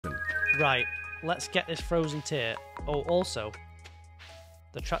Right, let's get this frozen tear. Oh, also,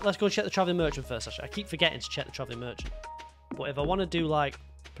 let's go check the traveling merchant first. Actually, I keep forgetting to check the traveling merchant. But if I want to do like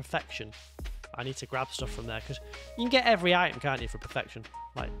perfection, I need to grab stuff from there because you can get every item, can't you, for perfection?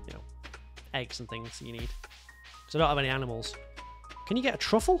 Like, you know, eggs and things that you need. So I don't have any animals. Can you get a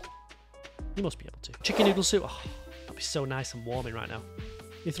truffle? You must be able to. Chicken noodle soup. Oh, that'd be so nice and warming right now.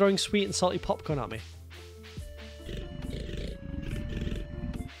 You're throwing sweet and salty popcorn at me.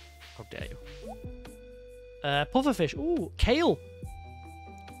 How dare you? Pufferfish. Ooh, kale.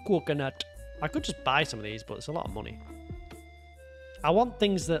 Coconut. I could just buy some of these, but it's a lot of money. I want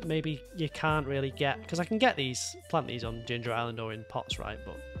things that maybe you can't really get, because I can get these, plant these on Ginger Island or in pots, right?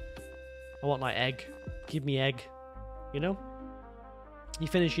 But I want like egg. Give me egg. You know? You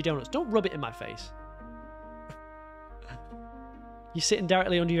finish your donuts. Don't rub it in my face. You're sitting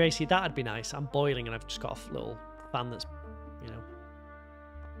directly under your AC. That'd be nice. I'm boiling and I've just got a little fan that's, you know,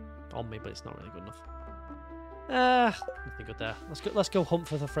 on me, but it's not really good enough. Nothing good there. Let's go hunt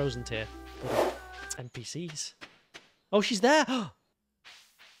for the frozen tear. NPCs. Oh, she's there.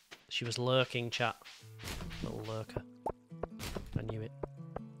 She was lurking, chat. Little lurker. I knew it.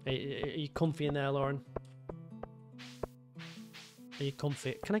 Are you comfy in there, Lauren? Are you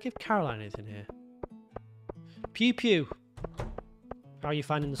comfy? Can I give Caroline anything here? Pew pew. How are you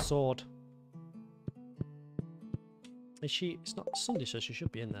finding the sword? Is she? It's not Sunday, so she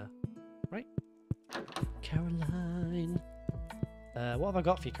should be in there, right? Caroline. What have I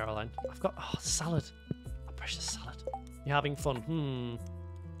got for you, Caroline? I've got salad. A precious salad. You're having fun.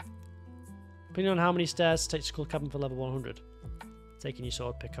 Depending on how many stairs to take to school cabin for level 100. Taking your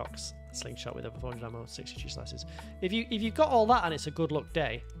sword, pickaxe, slingshot with over 400 ammo, 60 cheese slices. If you've got all that and it's a good luck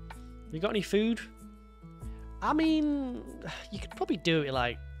day, have you got any food? I mean, you could probably do it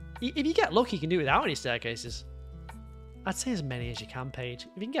like... If you get lucky, you can do it without any staircases. I'd say as many as you can, Paige.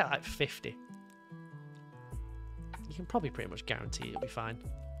 If you can get like 50, you can probably pretty much guarantee it'll be fine.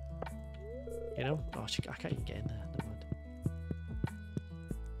 You know? Oh, I can't even get in there.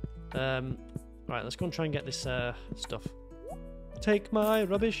 Never mind. Right, let's go and try and get this stuff. Take my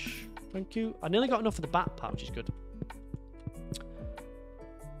rubbish. Thank you. I nearly got enough for the backpack, which is good.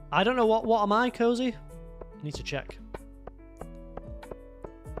 I don't know what am I, Cozy? I need to check.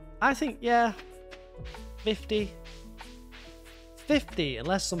 I think, yeah, 50. 50,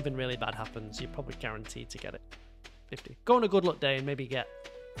 unless something really bad happens, you're probably guaranteed to get it. 50. Go on a good luck day and maybe get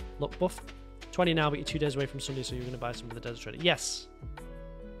luck buff. 20 now, but you're 2 days away from Sunday, so you're going to buy some for the desert trader. Yes.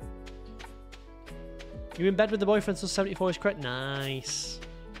 You're in bed with the boyfriend till 74 is correct? Nice.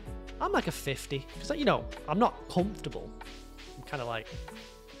 I'm like a 50. Because, you know, I'm not comfortable. I'm kind of like,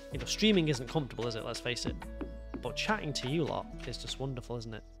 you know, streaming isn't comfortable, is it? Let's face it. But chatting to you lot is just wonderful,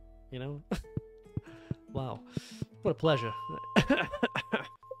 isn't it? You know? Wow. What a pleasure.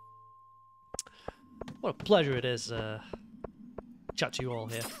 What a pleasure it is chat to you all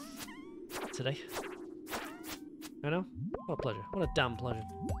here today. I know? What a pleasure. What a damn pleasure.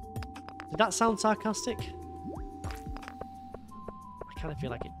 Did that sound sarcastic? I kind of feel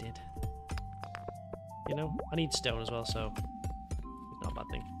like it did. You know? I need stone as well, so it's not a bad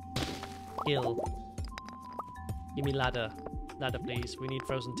thing. Hill. Give me ladder. Ladder, please. We need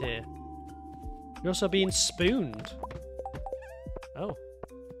frozen tear. You're also being spooned. Oh.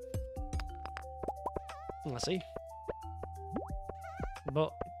 I see.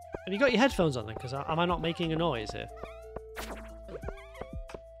 But have you got your headphones on then? Because am I not making a noise here?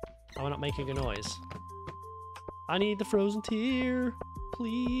 Am I not making a noise? I need the frozen tear.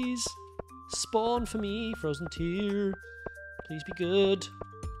 Please. Spawn for me. Frozen tear. Please be good.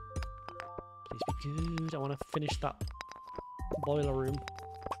 Please be good. I want to finish that boiler room.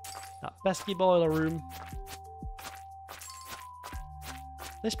 That pesky boiler room.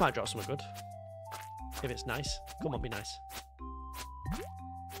 This might drop something good. If it's nice. Come on, be nice.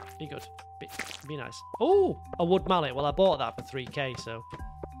 Be good. Be nice. Oh! A wood mallet. Well, I bought that for 3k, so...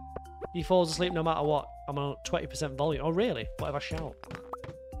 He falls asleep no matter what. I'm on 20% volume. Oh, really? What if I shout? Oh,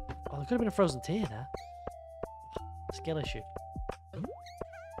 there could have been a frozen tear there. Skill issue.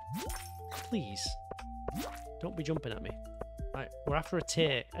 Please. Don't be jumping at me. Right, we're after a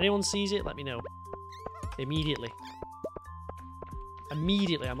tear. Anyone sees it, let me know. Immediately.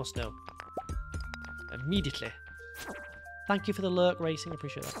 Immediately, I must know. Immediately. Thank you for the lurk racing. I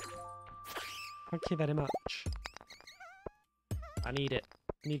appreciate that. Thank you very much. I need it.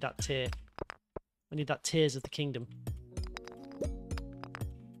 I need that tear. I need that tears of the kingdom.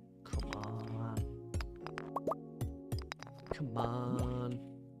 Come on. Come on.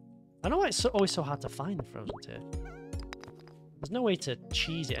 I know why it's always so hard to find the frozen tear. There's no way to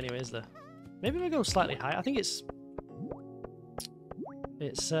cheese it anyway, is there? Maybe we'll go slightly higher. I think it's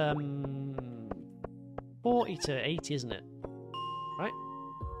It's 40 to 80, isn't it? Right?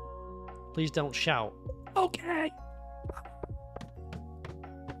 Please don't shout. Okay.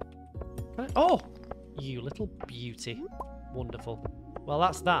 Oh, you little beauty. Wonderful. Well,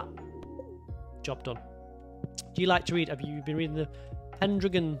 that's that. Job done. Do you like to read? Have you been reading the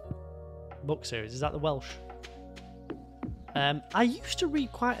Pendragon book series? Is that the Welsh? I used to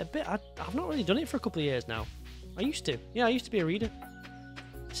read quite a bit. I've not really done it for a couple of years now. I used to. Yeah, I used to be a reader.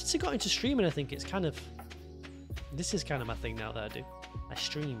 Since I got into streaming, I think it's kind of... This is kind of my thing now that I do. I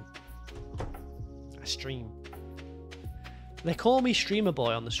stream. I stream. They call me Streamer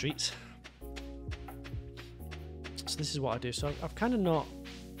Boy on the streets. So this is what I do. So I've kind of not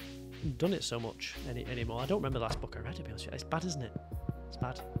done it so much anymore. I don't remember the last book I read, to be honest with you. It's bad, isn't it? It's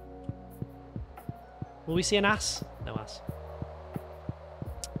bad. Will we see an ass? No ass.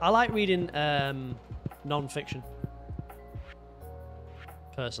 I like reading non-fiction.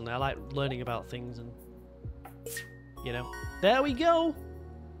 Personally, I like learning about things and, you know. There we go!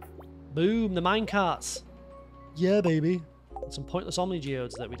 Boom, the minecarts. Yeah, baby. And some pointless Omni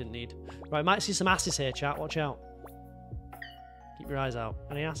Geodes that we didn't need. Right, might see some asses here, chat. Watch out. Keep your eyes out.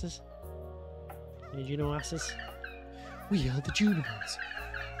 Any asses? Any Juno asses? We are the Junimos,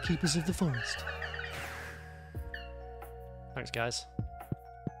 keepers of the forest. Thanks, guys.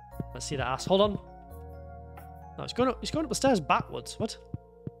 Let's see that ass. Hold on. No, it's going up the stairs backwards. What?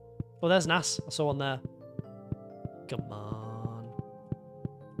 Oh, there's an ass. I saw one there. Come on.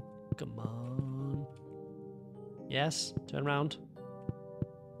 Come on. Yes. Turn around.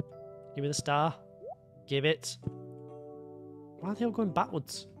 Give me the star. Give it. Why are they all going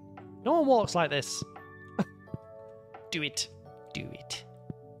backwards? No one walks like this. Do it. Do it.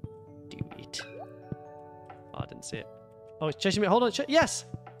 Do it. Oh, I didn't see it. Oh, it's chasing me. Hold on. Yes!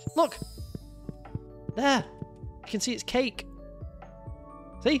 Look! There! You can see its cake.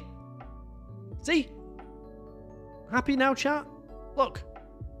 See? See? Happy now, chat? Look.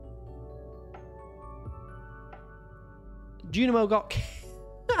 Junimo got...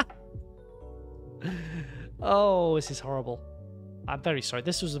 Oh, this is horrible. I'm very sorry.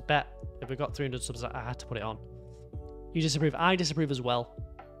 This was a bet. If we got 300 subs, I had to put it on. You disapprove. I disapprove as well.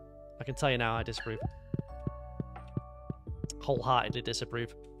 I can tell you now, I disapprove. Wholeheartedly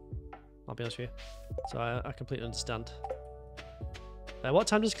disapprove. I'll be honest with you. So I completely understand. What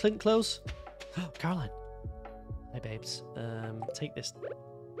time does Clint close? Caroline. Hey, babes. Take this.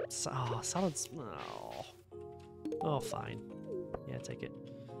 Oh, salads. Oh. Oh, fine. Yeah, take it.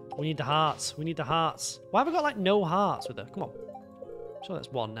 We need the hearts. We need the hearts. Why have I got, like, no hearts with her? Come on. So that's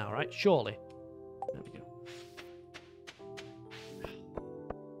one now, right? Surely. There we go.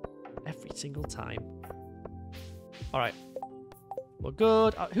 Every single time. Alright. We're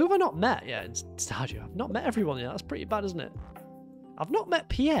good. Who have I not met yet in Stardew? I've not met everyone yet. That's pretty bad, isn't it? I've not met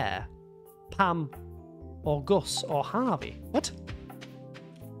Pierre, Pam, or Gus, or Harvey. What?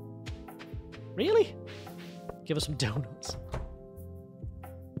 Really? Give us some donuts.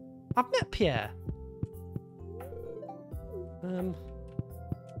 I've met Pierre.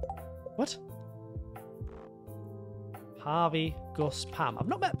 What? Harvey, Gus, Pam. I've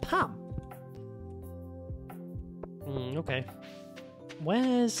not met Pam. Okay.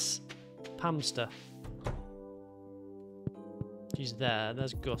 Where's Pamster? She's there.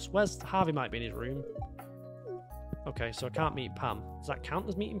 There's Gus. Where's Harvey? Might be in his room. Okay, so I can't meet Pam. Does that count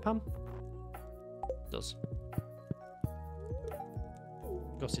as meeting Pam? It does.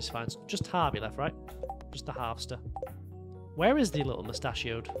 Gus is fine. Just Harvey left, right? Just the halfster. Where is the little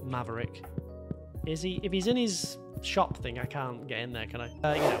mustachioed maverick? Is he? If he's in his shop thing, I can't get in there, can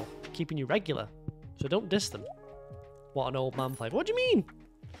I? You know, keeping you regular. So don't diss them. What an old man flavor. What do you mean?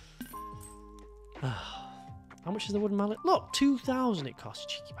 How much is the wooden mallet? Look, 2,000 it costs,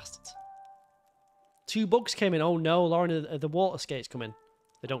 cheeky bastards. 2 bugs came in. Oh no, Lauren, the water skates come in.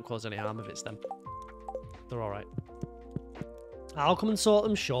 They don't cause any harm if it's them. They're alright. I'll come and sort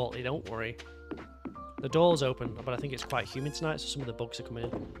them shortly, don't worry. The door's open, but I think it's quite humid tonight, so some of the bugs are coming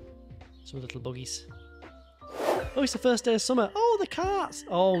in. Some little buggies. Oh, it's the first day of summer. Oh, the carts.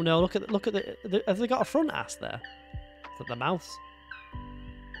 Oh no, look at the have they got a front ass there? Is that the mouths?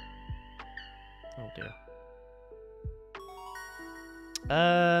 Oh dear.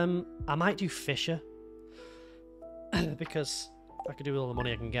 I might do Fisher because I could do with all the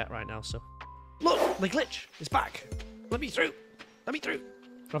money I can get right now. So look, the glitch is back. Let me through. Let me through.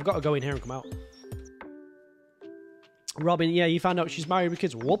 I've got to go in here and come out. Robin, yeah, you found out she's married with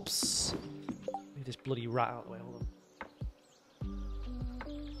kids. Whoops. Leave this bloody rat out of the way. Hold on.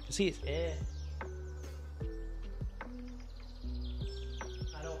 You see its ear.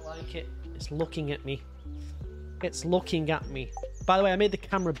 I don't like it. It's looking at me. It's looking at me. By the way, I made the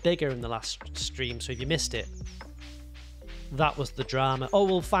camera bigger in the last stream, so if you missed it, that was the drama. Oh,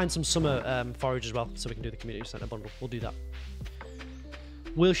 we'll find some summer forage as well, so we can do the community centre bundle. We'll do that.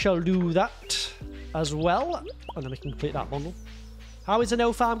 We shall do that as well, and then we can complete that bundle. How is the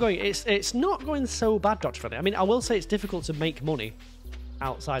no farm going? It's not going so bad, Dr. Friendly. I mean, I will say it's difficult to make money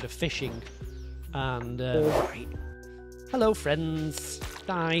outside of fishing and... Right. Hello, friends.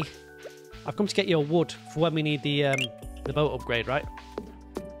 Hi. I've come to get your wood for when we need the boat upgrade, right?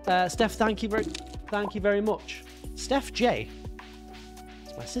 Steph, thank you very much. Steph J.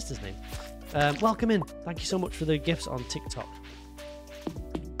 It's my sister's name. Welcome in. Thank you so much for the gifts on TikTok.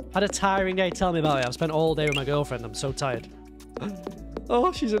 Had a tiring day. Tell me about it. I've spent all day with my girlfriend. I'm so tired.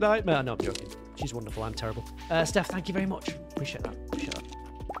 Oh, she's a nightmare. No, I'm joking. She's wonderful. I'm terrible. Steph, thank you very much. Appreciate that. Appreciate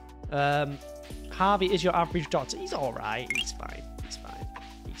that. Harvey is your average doctor. He's all right. He's fine. He's fine.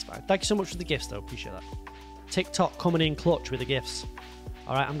 He's fine. Thank you so much for the gifts, though. Appreciate that. TikTok coming in clutch with the gifts.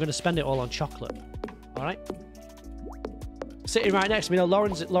 All right, I'm going to spend it all on chocolate. All right. Sitting right next to me. No,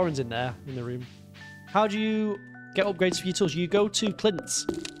 Lauren's in there in the room. How do you get upgrades for your tools? You go to Clint's,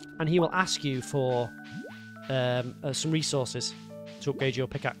 and he will ask you for some resources to upgrade your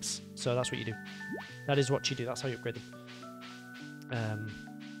pickaxe. So that's what you do. That is what you do. That's how you upgrade them.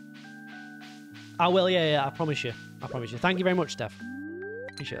 I will, yeah, I promise you. I promise you. Thank you very much, Steph.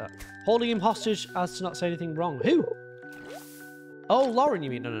 Appreciate that. Holding him hostage as to not say anything wrong. Who? Oh, Lauren,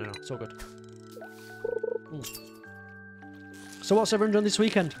 you mean? No. It's all good. So what's everyone done this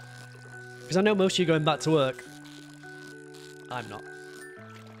weekend? Because I know most of you are going back to work. I'm not.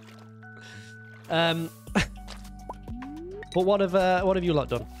 But what have you lot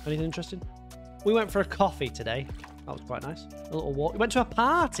done? Anything interesting? We went for a coffee today. That was quite nice. A little walk. We went to a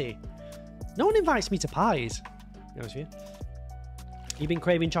party. No one invites me to pies. To be honest with you. You've been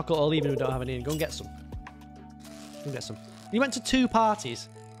craving chocolate all evening. We don't have any. Go and get some. Go and get some. You went to 2 parties.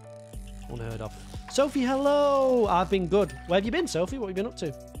 Unheard of. Sophie, hello. I've been good. Where have you been, Sophie? What have you been up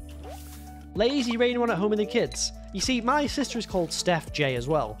to? Lazy rainy one at home with the kids. You see, my sister is called Steph J as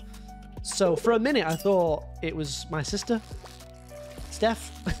well. So for a minute, I thought it was my sister,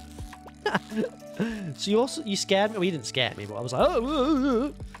 Steph. So you scared me. Well, you didn't scare me, but I was like,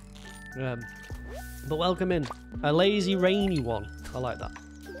 oh. But welcome in. A lazy rainy one. I like that.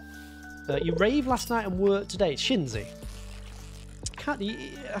 You raved last night and worked today. Shinzy.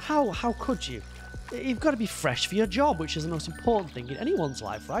 How could you? You've got to be fresh for your job, which is the most important thing in anyone's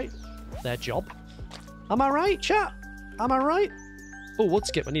life, right? Their job. Am I right, chat? Am I right? Oh, wood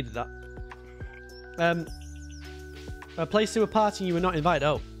skip. I needed that. A place to a party and you were not invited.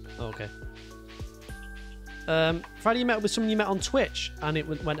 Oh, okay. Friday you met up with someone you met on Twitch and it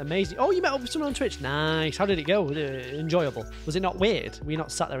went amazing. Oh, you met up with someone on Twitch. Nice. How did it go? Enjoyable. Was it not weird? Were you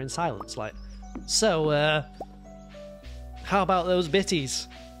not sat there in silence? Like, so, how about those bitties?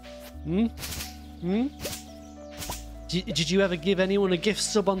 Did you ever give anyone a gift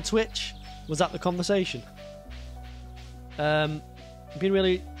sub on Twitch? Was that the conversation? Been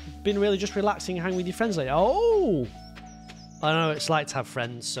really just relaxing and hanging with your friends lately. Oh! I know it's like to have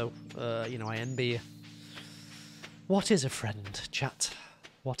friends, so, you know, I envy you. What is a friend, chat?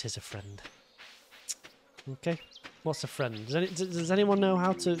 What is a friend? Okay, what's a friend? Does anyone know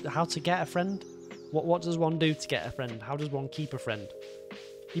how to get a friend? What does one do to get a friend? How does one keep a friend?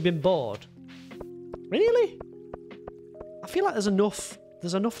 You've been bored? Really? I feel like there's enough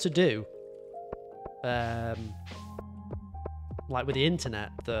to do. Like with the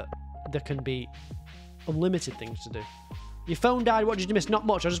internet, that there can be unlimited things to do. Your phone died. What did you miss? Not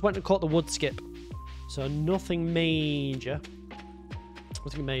much. I just went and caught the wood skip. So nothing major.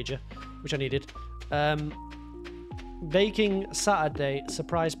 Nothing major, which I needed. Baking Saturday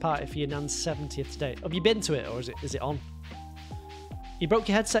surprise party for your nan's 70th today. Have you been to it, or is it on? You broke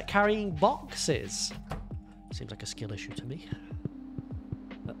your headset carrying boxes. Seems like a skill issue to me.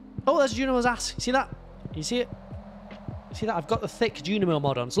 Oh, there's Junimos' ass. You see that? You see it? You see that? I've got the thick Junimo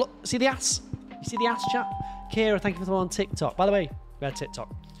mod on. So look, see the ass? You see the ass, chat? Kira, thank you for the one on TikTok. By the way, we had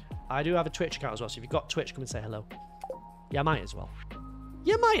TikTok. I do have a Twitch account as well, so if you've got Twitch, come and say hello. Yeah, I might as well.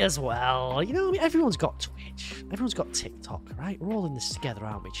 You might as well. You know, I mean, everyone's got Twitch. Everyone's got TikTok, right? We're all in this together,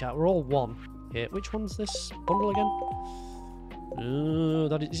 aren't we, chat? We're all one. Here, which one's this bundle again?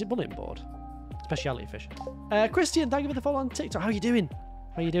 Is it bulletin board? Speciality fish. Christian, thank you for the follow on TikTok. How are you doing?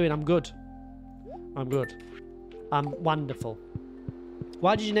 How are you doing? I'm good. I'm good. I'm wonderful.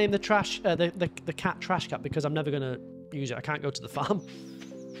 Why did you name the cat Trash Cat? Because I'm never gonna use it. I can't go to the farm.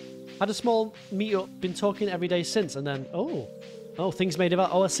 Had a small meetup. Been talking every day since, and then things made about.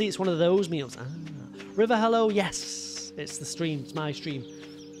 Oh, I see. It's one of those meetups. Ah. River, hello. Yes, it's the stream. It's my stream.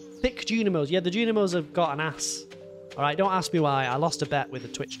 Thick Junimos. Yeah, the Junimos have got an ass. All right, don't ask me why. I lost a bet with the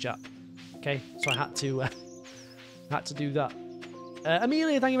Twitch chat. Okay, so I had to do that.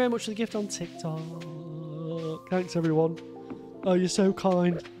 Amelia, thank you very much for the gift on TikTok. Thanks, everyone. Oh, you're so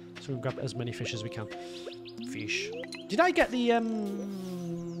kind. So we'll grab as many fish as we can. Fish. Did I get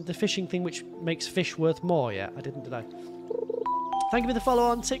the fishing thing which makes fish worth more yet? I didn't, did I? Thank you for the follow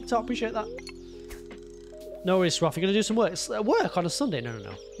on TikTok. Appreciate that. No worries, Roth. You're going to do some work. It's work on a Sunday? No. You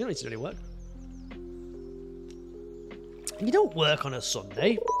don't need to do any work. You don't work on a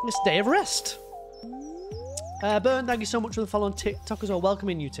Sunday. It's a day of rest. Burn, thank you so much for the follow on TikTok as well.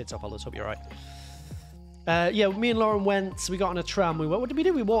 Welcoming you, TikTok followers. Hope you're alright. Yeah, me and Lauren went. We got on a tram. What did we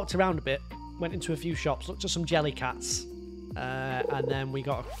do? We walked around a bit. Went into a few shops. Looked at some jelly cats. And then we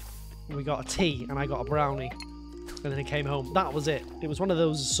got a tea and I got a brownie. And then I came home. That was it. It was one of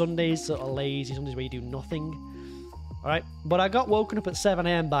those Sundays, sort of lazy Sundays where you do nothing. Alright? But I got woken up at 7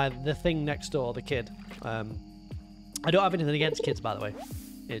 AM by the thing next door, the kid. I don't have anything against kids, by the way.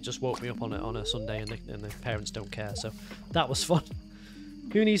 It just woke me up on a Sunday and the parents don't care, so that was fun.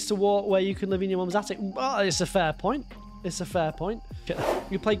 Who needs to walk where you can live in your mum's attic? Oh, it's a fair point. It's a fair point.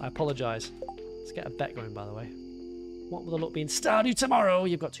 You play... I apologise. Let's get a bet going, by the way. What will the look be in Stardew tomorrow?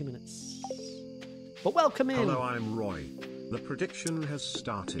 You've got 2 minutes. But welcome in. Hello, I'm Roy. The prediction has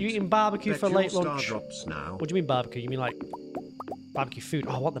started. You eating barbecue for late lunch? Drops now. What do you mean barbecue? You mean like barbecue food?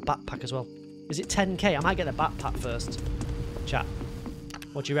 Oh, I want the backpack as well. Is it 10k? I might get the backpack first. Chat.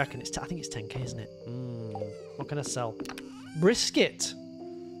 What do you reckon? I think it's 10k, isn't it? What can I sell? Brisket.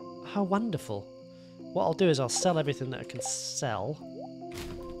 How wonderful. What I'll do is I'll sell everything that I can sell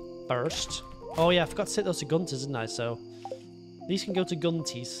first. Oh yeah, I forgot to take those to Gunters, didn't I? So these can go to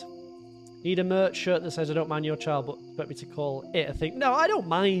Gunties. Need a merch shirt that says I don't mind your child, but expect me to call it a thing. No, I don't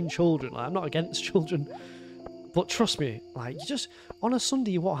mind children. Like, I'm not against children. But trust me, like, you just, on a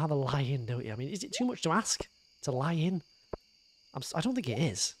Sunday you want to have a lie-in, don't you? I mean, is it too much to ask to lie in? I don't think it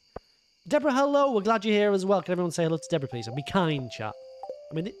is. Deborah, hello. We're glad you're here as well. Can everyone say hello to Deborah, please? And be kind, chat.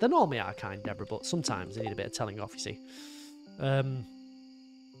 I mean, they normally are kind, Deborah, but sometimes they need a bit of telling off, you see.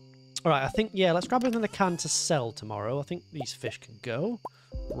 Alright, I think, yeah, let's grab everything I can to sell tomorrow. I think these fish can go.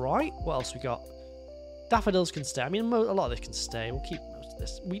 Right, what else we got? Daffodils can stay. I mean, a lot of this can stay. We'll keep most of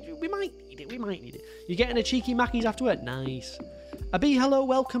this. We might need it. We might need it. You're getting a cheeky Mackies after work? Nice. Abi, hello,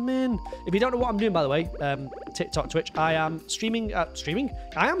 welcome in. If you don't know what I'm doing, by the way, TikTok, Twitch, I am streaming. I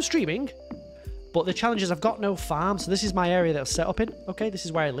am streaming, but the challenge is I've got no farm, so this is my area that I've set up in. Okay, this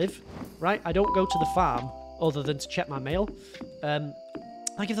is where I live, right? I don't go to the farm other than to check my mail.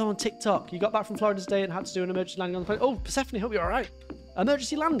 I give them on TikTok. You got back from Florida today and had to do an emergency landing on the plane. Oh, Persephone, hope you're all right.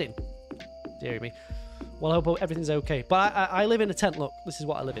 Emergency landing. Dear me. Well, I hope everything's okay. But I live in a tent. Look, this is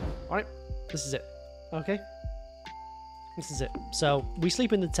what I live in. All right, this is it. Okay. This is it. So we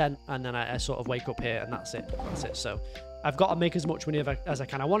sleep in the tent, and then I sort of wake up here, and that's it. That's it. So I've got to make as much money as I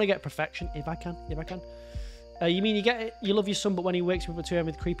can. I want to get perfection, if I can. If I can. You mean you get it? You love your son, but when he wakes up at 2 AM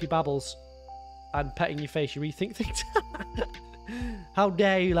with creepy babbles and petting your face, you rethink things. How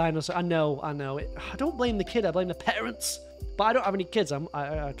dare you, Linus? I know. I don't blame the kid. I blame the parents. But I don't have any kids.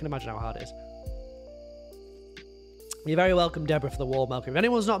 I can imagine how hard it is. You're very welcome, Deborah, for the warm welcome. If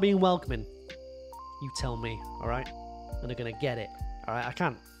anyone's not being welcoming, you tell me, all right? And they're going to get it. All right, I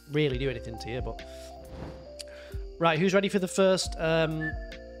can't really do anything to you, but... Right, who's ready for the first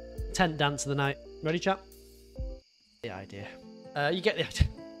tent dance of the night? Ready, chap? The idea. You get the idea.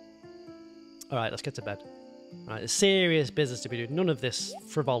 All right, let's get to bed. All right, there's serious business to be doing. None of this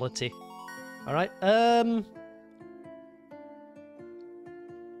frivolity. All right.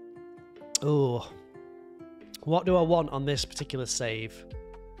 Oh. What do I want on this particular save?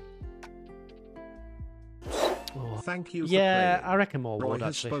 Oh. Thank you for yeah, playing. I reckon more wood, Roy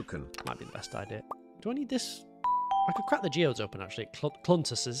has actually. spoken. Might be the best idea. Do I need this? I could crack the geodes open, actually.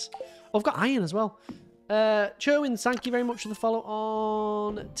 Cluntuses. Oh, I've got iron as well. Cherwin, thank you very much for the follow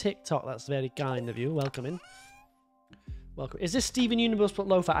on TikTok. That's very kind of you. Welcome in. Welcome. Is this Steven Universe but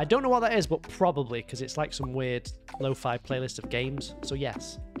lo-fi? I don't know what that is, but probably, because it's like some weird lo-fi playlist of games. So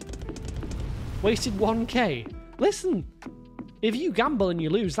yes. Wasted 1k. Listen, if you gamble and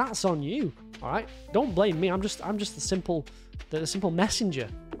you lose, that's on you. All right. Don't blame me. I'm just the simple messenger.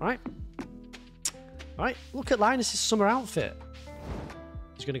 All right. All right. Look at Linus's summer outfit.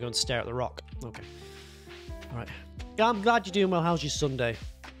 He's gonna go and stare at the rock. Okay. All right. Yeah, I'm glad you're doing well. How's your Sunday?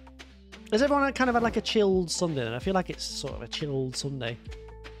 Has everyone kind of had like a chilled Sunday? And I feel like it's sort of a chilled Sunday.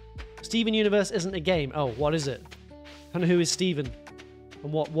 Steven Universe isn't a game. Oh, what is it? And who is Steven?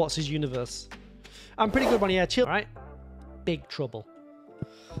 And what's his universe? I'm pretty good when yeah, chill. All right. Big trouble.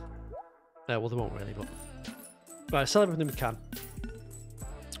 Well, they won't really, but right, sell everything we can.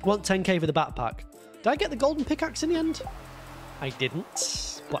 Want 10k for the backpack. Did I get the golden pickaxe in the end? I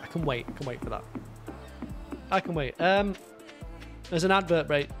didn't, but I can wait. I can wait for that. I can wait. There's an advert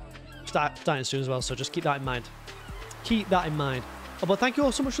break starting soon as well, so just keep that in mind. Keep that in mind. Oh, but thank you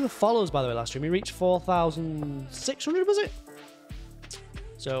all so much for the follows, by the way, last stream. We reached 4,600, was it?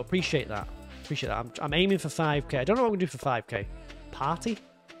 So appreciate that. Appreciate that. I'm aiming for 5k. I don't know what I'm going to do for 5k. Party?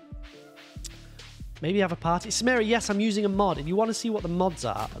 Maybe have a party. Samira, yes, I'm using a mod. If you want to see what the mods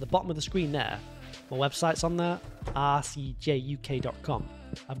are, at the bottom of the screen there, my website's on there, rcjuk.com.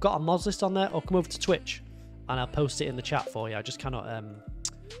 I've got a mods list on there, or come over to Twitch, and I'll post it in the chat for you. I just can't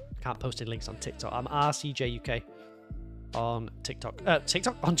post any links on TikTok. I'm rcjuk on TikTok.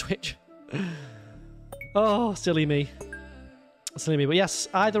 On Twitch. Oh, silly me. Silly me. But yes,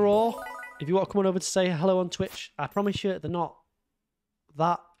 either or. If you want to come on over to say hello on Twitch, I promise you they're not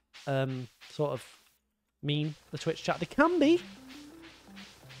that sort of mean, the Twitch chat. They can be,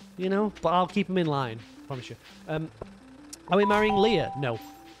 you know, but I'll keep them in line. I promise you. Are we marrying Leah? No.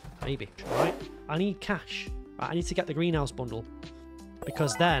 Maybe. Right. I need cash. Right, I need to get the greenhouse bundle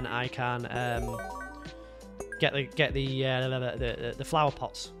because then I can get the flower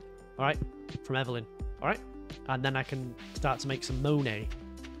pots. All right, from Evelyn. All right, and then I can start to make some money.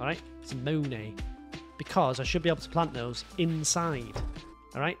 All right, some money, because I should be able to plant those inside.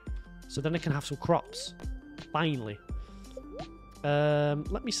 All right, so then I can have some crops. Finally.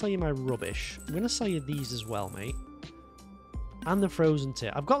 Let me sell you my rubbish. I'm gonna sell you these as well, mate. And the frozen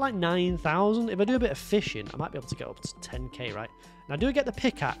tier. I've got like 9,000. If I do a bit of fishing, I might be able to get up to 10k, right? Now, do I get the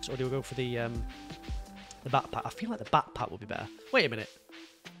pickaxe or do I go for the backpack? I feel like the backpack would be better. Wait a minute.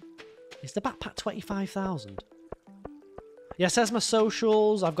 Is the backpack 25,000? Yes, there's my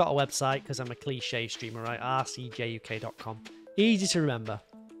socials. I've got a website because I'm a cliche streamer, right? rcjuk.com. Easy to remember.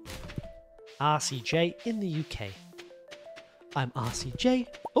 RCJ in the UK. I'm RCJ.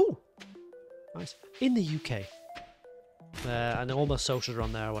 Oh, nice. In the UK. And all my socials are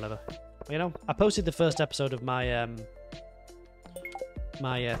on there or whatever. You know, I posted the first episode of my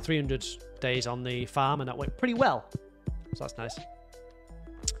my 300 days on the farm, and that went pretty well. So that's nice.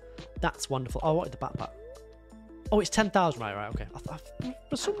 That's wonderful. Oh, I wanted the backpack. Oh, it's 10,000. Right, okay.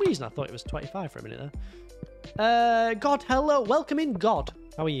 For some reason, I thought it was 25 for a minute there. God, hello. Welcome in, God.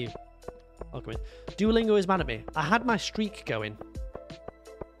 How are you? Welcome in. Duolingo is mad at me. I had my streak going,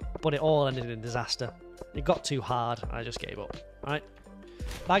 but it all ended in disaster. It got too hard, and I just gave up. All right.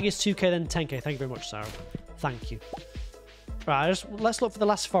 Bag is 2k, then 10k. Thank you very much, Sarah. Thank you. Right, let's look for the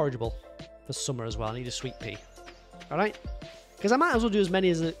last forageable for summer as well. I need a sweet pea. All right. Because I might as well do as many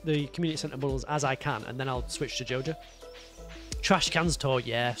as the community centre bundles as I can, and then I'll switch to Joja. Trash cans tour,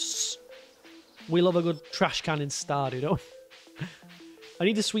 yes. We love a good trash can in Stardew, don't we? I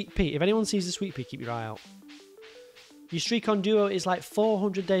need a sweet pea. If anyone sees a sweet pea, keep your eye out. Your streak on Duo is like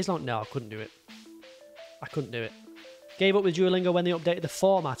 400 days long. No, I couldn't do it. I couldn't do it. Gave up with Duolingo when they updated the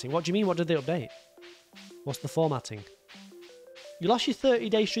formatting. What do you mean? What did they update? What's the formatting? You lost your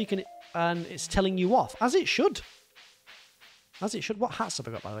 30-day streak and it's telling you off. As it should. As it should. What hats have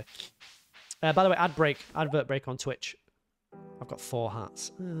I got, by the way? By the way, advert break on Twitch. I've got 4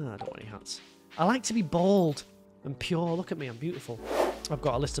 hats. I don't want any hats. I like to be bold and pure. Look at me, I'm beautiful. I've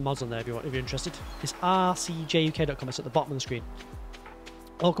got a list of mods on there if you're interested. It's rcjuk.com. It's at the bottom of the screen.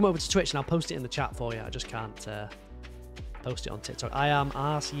 I'll come over to Twitch and I'll post it in the chat for you. I just can't post it on TikTok. I am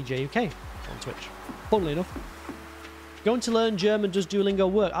rcjuk on Twitch. Funnily enough. Going to learn German, does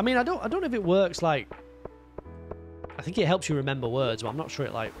Duolingo work? I mean, I don't know if it works like... I think it helps you remember words, but I'm not sure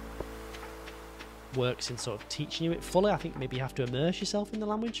it like works in sort of teaching you it fully. I think maybe you have to immerse yourself in the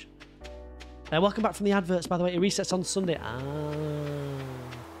language. Welcome back from the adverts, by the way. It resets on Sunday.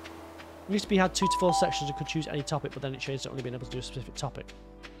 It used to be had 2 to 4 sections and could choose any topic, but then it changed to only being able to do a specific topic.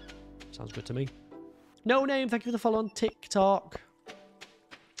 Sounds good to me. No name, thank you for the follow on TikTok.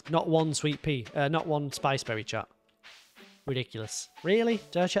 Not one sweet pea. Not one spiceberry chat. Ridiculous. Really?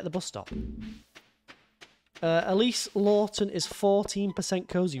 Did I check the bus stop? Elise Lawton is 14%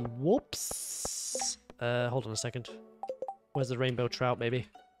 cozy. Whoops. Hold on a second. Where's the rainbow trout, baby?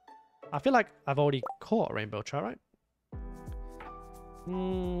 I feel like I've already caught a rainbow trout, right?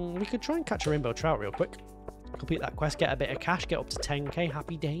 We could try and catch a rainbow trout real quick. Complete that quest, get a bit of cash, get up to 10k.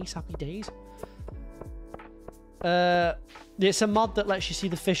 Happy days, happy days. It's a mod that lets you see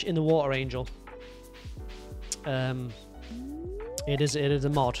the fish in the water, Angel. It is a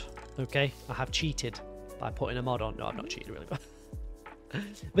mod, okay? I have cheated by putting a mod on. No, I've not cheated, really.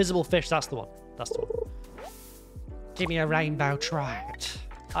 Visible fish, that's the one. That's the one. Give me a rainbow trout.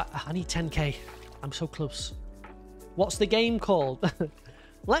 I need 10k. I'm so close. What's the game called?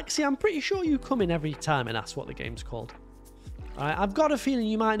 Lexi, I'm pretty sure you come in every time and ask what the game's called. Alright, I've got a feeling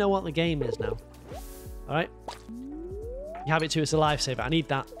you might know what the game is now. Alright? You have it too, it's a lifesaver. I need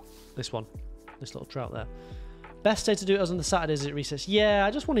that. This one. This little trout there. Best day to do it was on the Saturdays at recess. Yeah,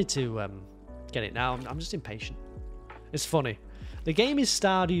 I just wanted to get it now. I'm just impatient. It's funny. The game is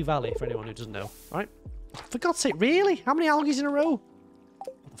Stardew Valley, for anyone who doesn't know. Alright? For God's sake, really? How many algaes in a row?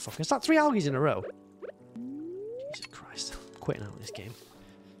 What the fuck? Is that 3 algaes in a row? Jesus Christ. I'm quitting out of this game.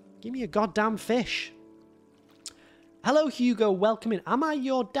 Give me a goddamn fish. Hello, Hugo. Welcome in. Am I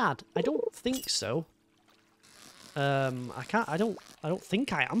your dad? I don't think so. I don't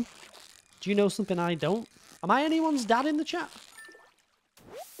think I am. Do you know something I don't? Am I anyone's dad in the chat?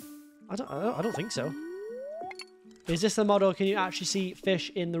 I don't think so. Is this the mod, or can you actually see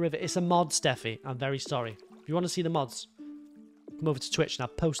fish in the river? It's a mod, Steffi. I'm very sorry. If you want to see the mods, come over to Twitch and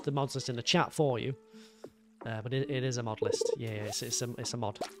I'll post the mods list in the chat for you. But it is a mod list. Yeah, it's a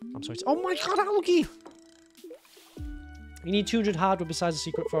mod. I'm sorry. Oh my god, algae! You need 200 hardwood besides the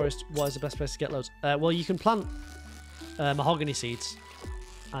secret forest. What is the best place to get loads? Well, you can plant mahogany seeds,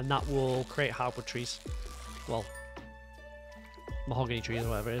 and that will create hardwood trees. Well, mahogany trees or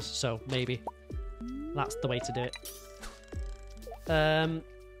whatever it is. So maybe that's the way to do it.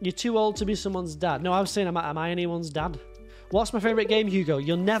 You're too old to be someone's dad. No, I was saying, am I anyone's dad? What's my favourite game, Hugo?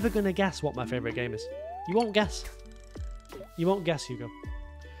 You're never going to guess what my favourite game is. You won't guess. You won't guess, Hugo.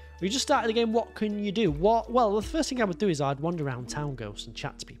 We just started the game. What can you do? Well, the first thing I would do is I'd wander around town, Ghost, and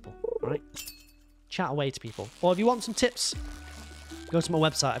chat to people. Right? Chat away to people. Or if you want some tips, go to my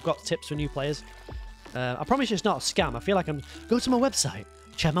website. I've got tips for new players. I promise you it's not a scam. I feel like I'm... Go to my website.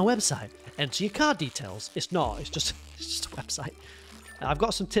 Check my website. Enter your card details. It's not. It's just a website. I've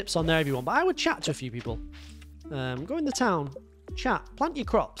got some tips on there if you want. But I would chat to a few people. Go in the town. Chat. Plant your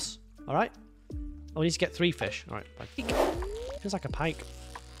crops. Alright? Oh, we need to get 3 fish. Alright. Feels like a pike.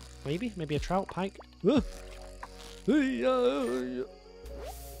 Maybe a trout, pike.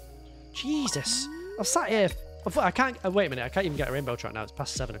 Jesus. I've sat here. I can't... wait a minute. I can't even get a rainbow trout now. It's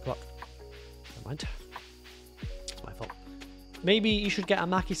past 7 o'clock. Never mind. It's my fault. Maybe you should get a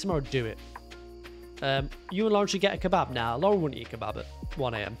maki some more or do it. You and Lauren should get a kebab now. Lauren wouldn't eat kebab at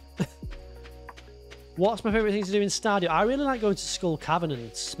 1 AM. What's my favourite thing to do in Stardew? I really like going to Skull Cavern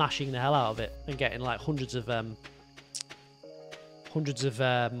and smashing the hell out of it and getting like hundreds of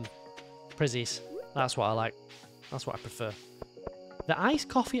prizzies. That's what I like. That's what I prefer. The iced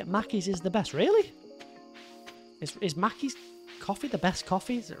coffee at Mackey's is the best. Really? Is Mackey's coffee the best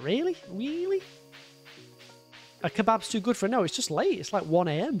coffee? Is it really? Really? A kebab's too good for it. No, it's just late. It's like 1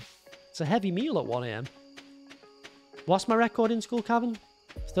 AM. It's a heavy meal at 1 AM. What's my record in Skull Cavern?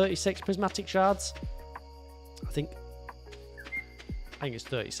 36 prismatic shards. I think it's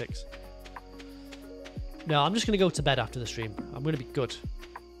 36. No, I'm just going to go to bed after the stream. I'm going to be good.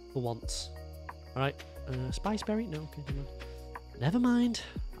 For once. Alright. Spiceberry? No, okay, never mind.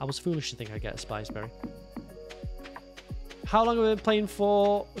 I was foolish to think I'd get a Spiceberry. How long have I been playing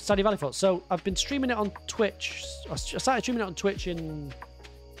for Stardew Valley for? So, I've been streaming it on Twitch. I started streaming it on Twitch in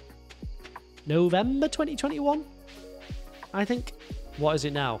November 2021, I think. What is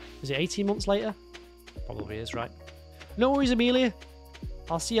it now? Is it 18 months later? Probably is, right? No worries, Amelia.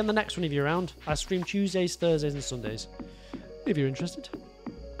 I'll see you on the next one if you're around. I stream Tuesdays, Thursdays, and Sundays. If you're interested.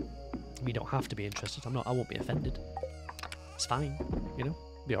 You don't have to be interested. I won't be offended. It's fine, you know?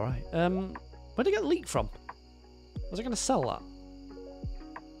 Be alright. Where'd I get the leek from? Was I going to sell that?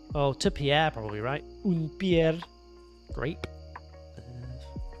 Oh, to Pierre, probably, right? Un Pierre. Grape.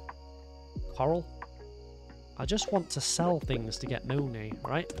 Coral. I just want to sell things to get Monet,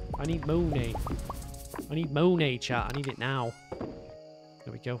 right? I need Monet. I need Monet, chat. I need it now.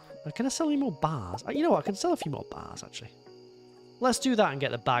 There we go. Can I sell any more bars? You know what? I can sell a few more bars, actually. Let's do that and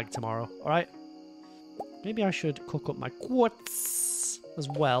get the bag tomorrow, alright? Maybe I should cook up my quartz as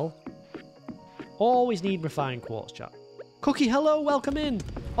well. Always need refined quartz, chat. Cookie, hello, welcome in.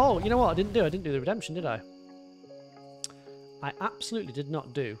 Oh, you know what I didn't do? I didn't do the redemption, did I? I absolutely did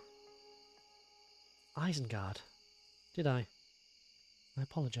not do Isengard. Did I? I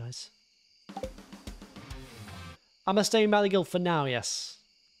apologise. I'm going to stay in Mallegill for now, yes.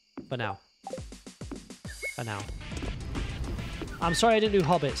 For now. For now. I'm sorry I didn't do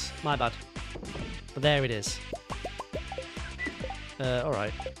Hobbits. My bad. But there it is.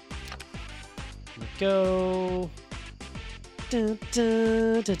 Alright. Here we go. Dun,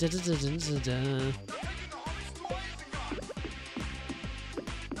 dun, dun, dun, dun, dun, dun, dun.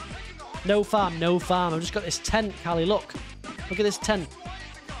 No farm, no farm. I've just got this tent, Callie. Look. Look at this tent.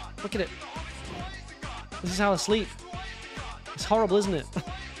 Look at it. This is how I sleep. It's horrible, isn't it?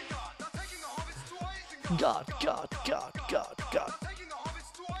 God.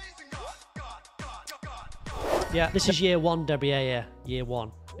 Yeah, this is year 1, Debbie. Yeah. Year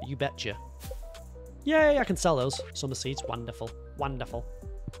 1. You betcha. Yay, I can sell those. Summer seeds. Wonderful. Wonderful.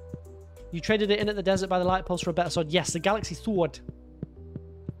 You traded it in at the desert by the light post for a better sword. Yes, the galaxy sword.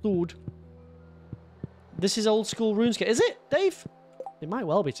 Sword. This is old school RuneScape. Is it, Dave? It might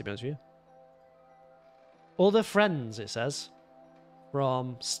well be, to be honest with you. Other friends, it says.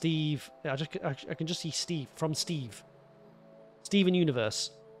 From Steve. I can just see Steve. From Steve. Steven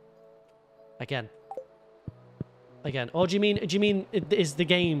Universe. Again. Or do you mean is the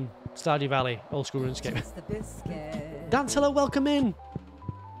game Stardew Valley old school RuneScape? Dance, hello, welcome in.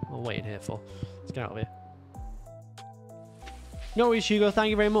 I'm waiting here for. Let's get out of here. No worries, Hugo. Thank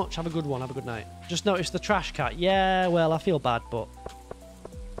you very much. Have a good one. Have a good night. Just noticed the trash cat. Yeah, well, I feel bad, but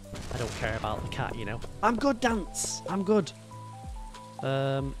I don't care about the cat, you know. I'm good, Dance. I'm good.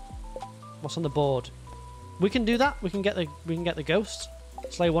 What's on the board? We can do that. We can get the ghost.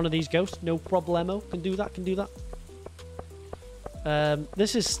 Slay one of these ghosts. No problemo. Can do that.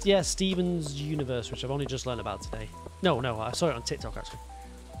 This is Steven's Universe, which I've only just learned about today. No, I saw it on TikTok actually.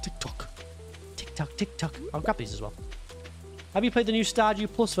 TikTok. I'll grab these as well. Have you played the new Stardew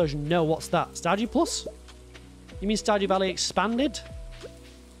Plus version? No, what's that? Stardew Plus? You mean Stardew Valley Expanded?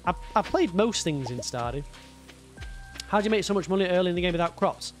 I've played most things in Stardew. How do you make so much money early in the game without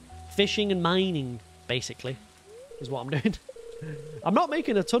crops? Fishing and mining, basically, is what I'm doing. I'm not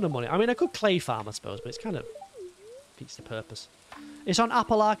making a ton of money. I mean, I could clay farm, I suppose, but it's kind of defeats the purpose. It's on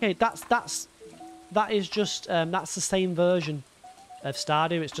Apple Arcade. That is just that's the same version of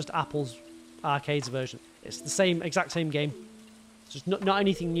Stardew. It's just Apple's Arcade's version. It's the exact same game. It's just not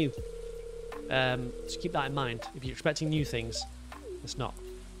anything new. Just keep that in mind. If you're expecting new things, it's not.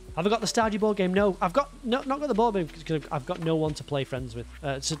 Have I got the Stardew board game? No, I've not got the board game because I've got no one to play friends with.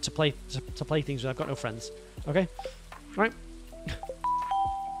 To play things with. I've got no friends. Okay, right.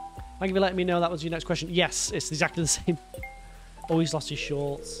 Thank you for letting me know that was your next question. Yes, it's exactly the same. Always lost his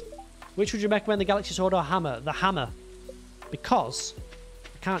shorts. Which would you recommend, the Galaxy Sword or Hammer? The Hammer, because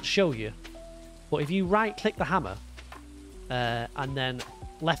I can't show you. But if you right-click the hammer and then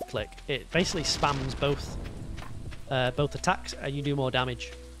left-click, it basically spams both attacks, and you do more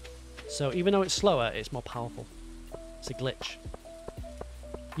damage. So even though it's slower, it's more powerful. It's a glitch.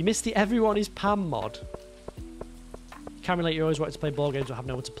 You missed the Everyone is Pam mod. Can't relate. You always wanted to play board games but have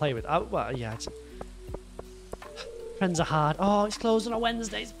no one to play with. Oh, well, yeah. Friends are hard. Oh, it's closed on a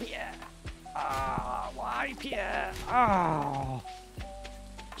Wednesdays, Pierre. Ah, why, Pierre? Oh.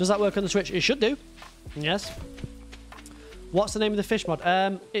 Does that work on the Switch? It should do. Yes. What's the name of the fish mod?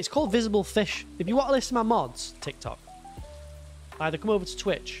 It's called Visible Fish. If you want to listen to my mods, TikTok, either come over to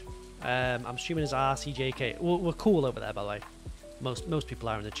Twitch. I'm streaming as RCJK. We're cool over there, by the way. Most people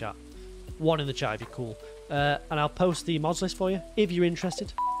are in the chat. One in the chat if you're cool. And I'll post the mods list for you if you're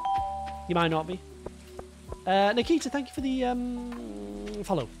interested. You might not be. Nikita, thank you for the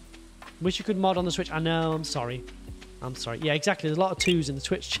follow. Wish you could mod on the Switch. I know, I'm sorry. Yeah, exactly. There's a lot of twos in the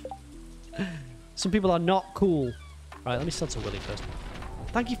Twitch chat. Some people are not cool. Right, let me sell to Willie first.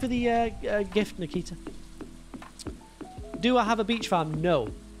 Thank you for the gift, Nikita. Do I have a beach farm? No.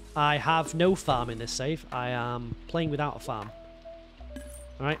 I have no farm in this save. I am playing without a farm.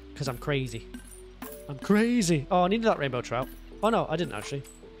 Alright, because I'm crazy. I'm crazy. Oh, I needed that rainbow trout. Oh, no, I didn't actually.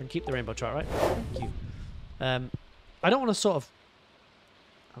 I can keep the rainbow trout, right? Thank you. I don't want to sort of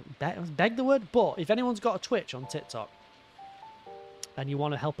beg the word, but if anyone's got a Twitch on TikTok and you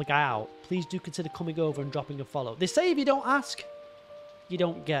want to help a guy out, please do consider coming over and dropping a follow. They say if you don't ask, you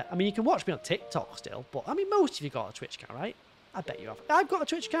don't get. I mean, you can watch me on TikTok still, but I mean, most of you got a Twitch account, right? I bet you have. I've got a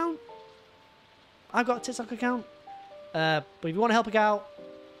Twitch account. I've got a TikTok account. But if you want to help a guy out,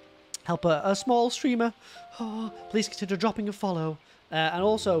 help a small streamer, please consider dropping a follow. And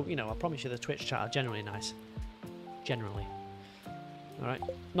also, you know, I promise you the Twitch chat are generally nice. Generally. Alright?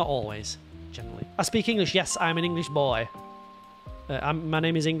 Not always. Generally. I speak English. Yes, I'm an English boy. My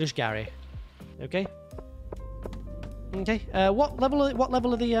name is English Gary. Okay? Okay. What level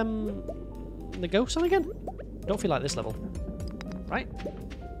are the ghosts on again? Don't feel like this level. Right?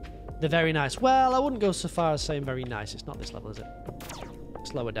 They're very nice. Well, I wouldn't go so far as saying very nice. It's not this level, is it?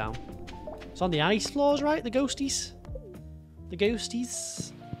 It's lower down. It's on the ice floors, right? The ghosties? The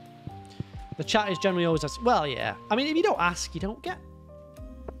ghosties? The chat is generally always asking. Well, yeah. I mean, if you don't ask, you don't get.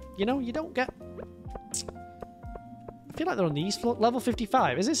 You know, you don't get. I feel like they're on the east floor. Level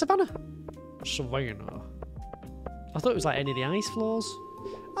 55. Is it Savannah? Savannah. I thought it was like any of the ice floors.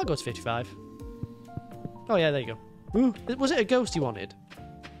 I'll go to 55. Oh, yeah, there you go. Ooh, was it a ghost you wanted?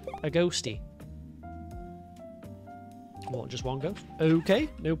 A ghosty. What, just one ghost? Okay,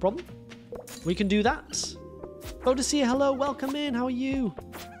 no problem. We can do that. Odyssey, hello, welcome in. How are you?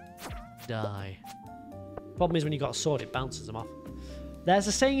 Die. Problem is when you got a sword, it bounces them off. There's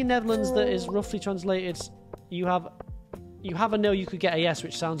a saying in Netherlands that is roughly translated, you have a no, you could get a yes,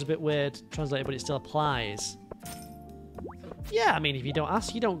 which sounds a bit weird translated, but it still applies. Yeah, I mean, if you don't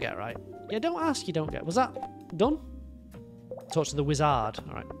ask, you don't get, right? Yeah, don't ask, you don't get. Was that done? Talk to the wizard.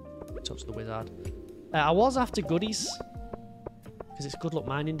 All right, talk to the wizard. I was after goodies, because it's good luck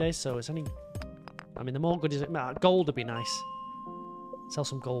mining day, so it's only... I mean, the more goodies... Gold would be nice. Sell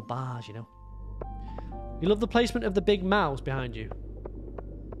some gold bars, you know. You love the placement of the big mouse behind you.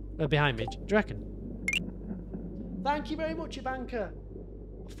 Behind me, do you reckon? Thank you very much, Ivanka,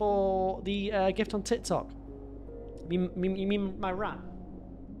 for the gift on TikTok. You mean my rat?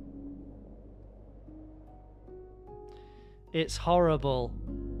 It's horrible.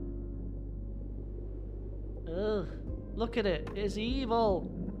 Ugh. Look at it. It's evil.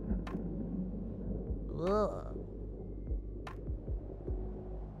 Ugh.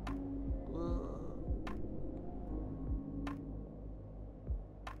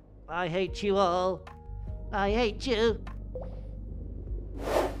 I hate you all. I hate you.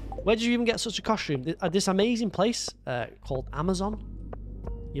 Where did you even get such a costume? This amazing place called Amazon.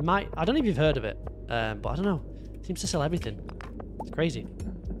 You might... I don't know if you've heard of it, but I don't know. It seems to sell everything. It's crazy.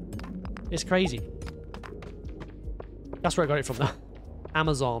 It's crazy. That's where I got it from, though.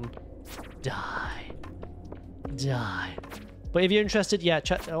 Amazon. Die. Die. But if you're interested, yeah,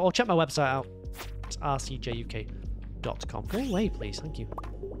 check my website out. It's rcjuk.com. Go away, please. Thank you.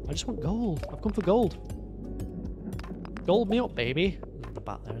 I just want gold. I've come for gold. Gold me up, baby. There's the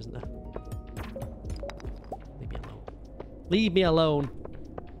bat there, isn't there? Leave me alone. Leave me alone.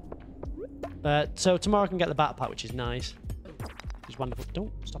 So tomorrow I can get the backpack, which is nice. It's wonderful.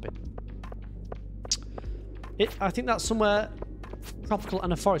 Don't stop it. I think that's somewhere tropical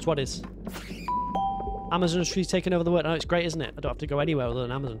and a forest. What is? Amazon tree's taking over the world. Oh, it's great, isn't it? I don't have to go anywhere other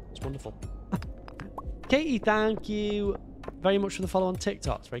than Amazon. It's wonderful. Katie, thank you very much for the follow on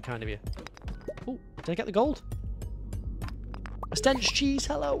TikTok. It's very kind of you. Oh, did I get the gold? A stench cheese,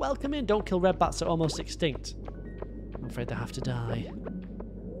 hello, welcome in. Don't kill red bats, they're almost extinct. I'm afraid they have to die.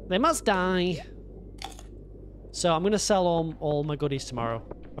 They must die. So I'm going to sell all my goodies tomorrow.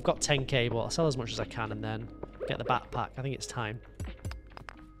 I've got 10k, but I'll sell as much as I can and then get the backpack. I think it's time.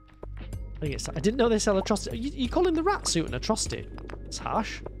 I didn't know they sell atrocity. You calling the rat suit an atrocity? It's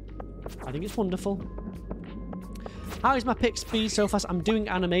harsh. I think it's wonderful. How is my pick speed so fast? I'm doing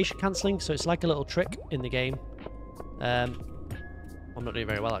animation cancelling, so it's like a little trick in the game. I'm not doing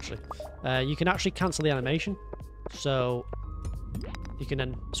very well, actually. You can actually cancel the animation, so you can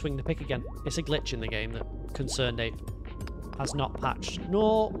then swing the pick again. It's a glitch in the game that Concerned8 has not patched,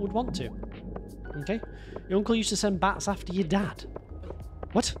 nor would want to. Okay? Your uncle used to send bats after your dad.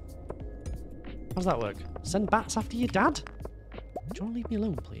 What? How does that work? Send bats after your dad? Do you want to leave me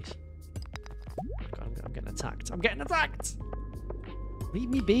alone, please? Oh God, I'm getting attacked. I'm getting attacked! Leave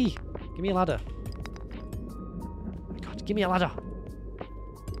me be. Give me a ladder. Oh my God, give me a ladder.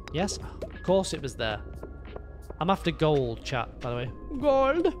 Yes? Oh, of course it was there. I'm after gold, chat, by the way.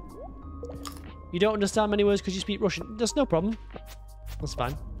 Gold! You don't understand many words because you speak Russian. That's no problem. That's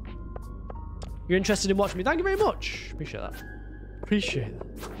fine. You're interested in watching me. Thank you very much. Appreciate that. Appreciate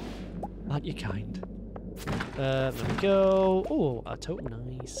that. Aren't you kind? There we go. Oh, a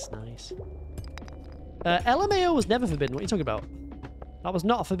totem. Nice, nice. LMAO was never forbidden. What are you talking about? That was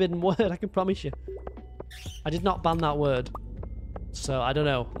not a forbidden word, I can promise you. I did not ban that word. So, I don't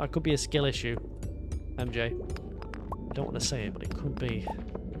know. That could be a skill issue, MJ. I don't want to say it, but it could be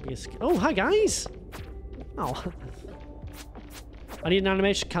a skill. Oh, hi, guys! Oh. I need an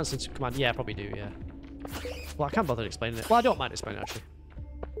animation cancelling command. Yeah, I probably do, yeah. Well, I can't bother explaining it. Well, I don't mind explaining it, actually.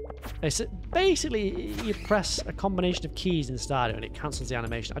 It's basically, you press a combination of keys in Stardew and it cancels the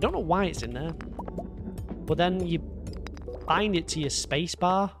animation. I don't know why it's in there. But then you bind it to your space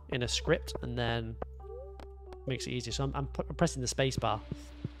bar in a script and then makes it easier. So I'm pressing the space bar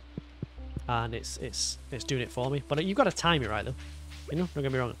and it's doing it for me. But you've got to time it right, though. You know, don't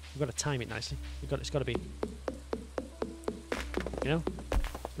get me wrong. You've got to time it nicely. It's got to be, you know,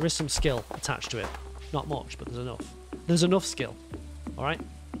 there is some skill attached to it. Not much, but there's enough. There's enough skill. All right.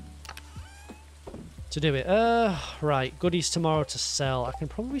 To do it. Right. Goodies tomorrow to sell. I can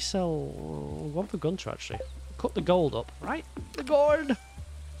probably sell one for Gunter, actually. Cut the gold up, right? The gold!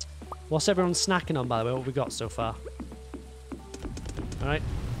 What's everyone snacking on, by the way? What have we got so far? Alright.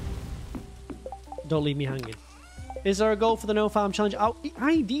 Don't leave me hanging. Is there a goal for the No Farm Challenge?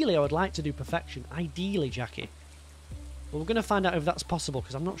 Ideally, I would like to do perfection. Ideally, Jackie. But we're going to find out if that's possible,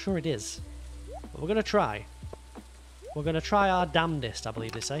 because I'm not sure it is. But we're going to try. We're going to try our damnedest, I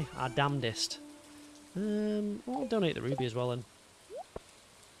believe they say. Our damnedest. I'll donate the ruby as well then.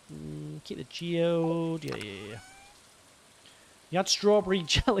 Keep the geode. Yeah. You had strawberry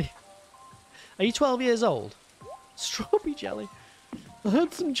jelly. Are you 12 years old? Strawberry jelly. I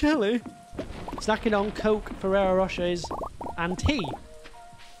had some jelly. Snacking on Coke, Ferrero Rochers, and tea.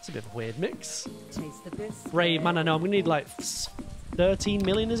 It's a bit of a weird mix. Taste the biscuit. Brave man, I know. I'm going to need like 13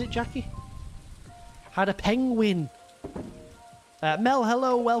 million, is it, Jackie? Had a penguin. Mel,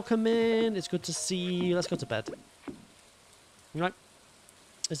 hello, welcome in. It's good to see you. Let's go to bed. Right.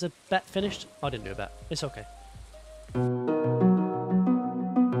 Is the bet finished? Oh, I didn't do a bet. It's okay.